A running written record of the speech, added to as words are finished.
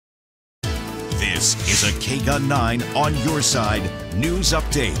This is a KGUN9 On Your Side news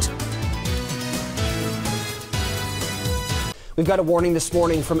update. We've got a warning this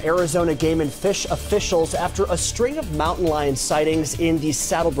morning from Arizona Game and Fish officials after a string of mountain lion sightings in the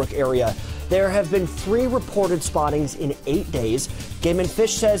Saddlebrook area. There have been 3 reported spottings in 8 days. Game and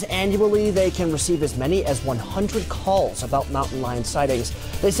Fish says annually they can receive as many as 100 calls about mountain lion sightings.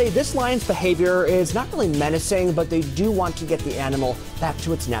 They say this lion's behavior is not really menacing, but they do want to get the animal back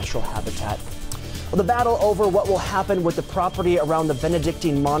to its natural habitat. Well, the battle over what will happen with the property around the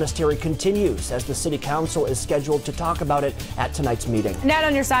Benedictine monastery continues as the city council is scheduled to talk about it at tonight's meeting. Now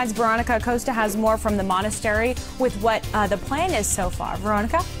on your sides, Veronica Acosta has more from the monastery with what the plan is so far.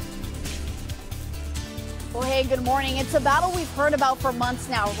 Veronica? Well, hey, good morning. It's a battle we've heard about for months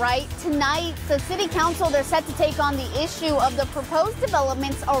now, right? Tonight, the city council, they're set to take on the issue of the proposed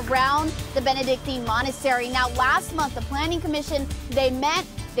developments around the Benedictine monastery. Now, last month, the planning commission, they met.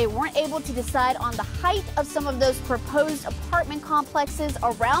 They weren't able to decide on the height of some of those proposed apartment complexes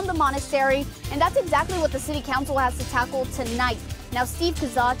around the monastery, and that's exactly what the city council has to tackle tonight. Now, Steve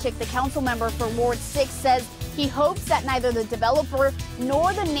Kozaczyk, the council member for Ward 6, says he hopes that neither the developer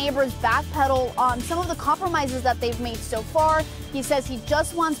nor the neighbors backpedal on some of the compromises that they've made so far. He says he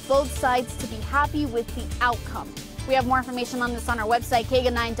just wants both sides to be happy with the outcome. We have more information on this on our website,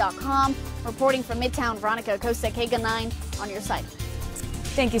 KGUN9.com. Reporting from Midtown, Veronica Acosta, KGUN9 On Your Side.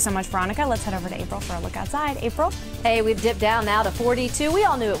 Thank you so much, Veronica. Let's head over to April for a look outside. April? Hey, we've dipped down now to 42. We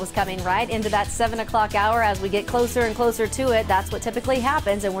all knew it was coming right into that 7 o'clock hour. As we get closer and closer to it, that's what typically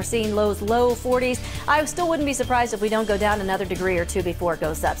happens, and we're seeing lows low 40s. I still wouldn't be surprised if we don't go down another degree or 2 before it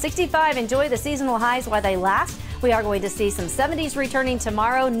goes up. 65, enjoy the seasonal highs while they last. We are going to see some 70s returning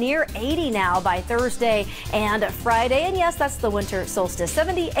tomorrow, near 80 now by Thursday and Friday. And yes, that's the winter solstice.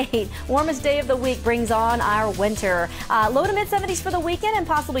 78, warmest day of the week, brings on our winter. Low to mid 70s for the weekend and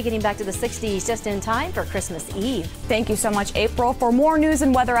possibly getting back to the 60s just in time for Christmas Eve. Thank you so much, April. For more news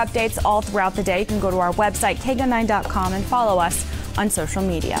and weather updates all throughout the day, you can go to our website, KGUN9.com, and follow us on social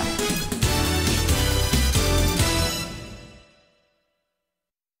media.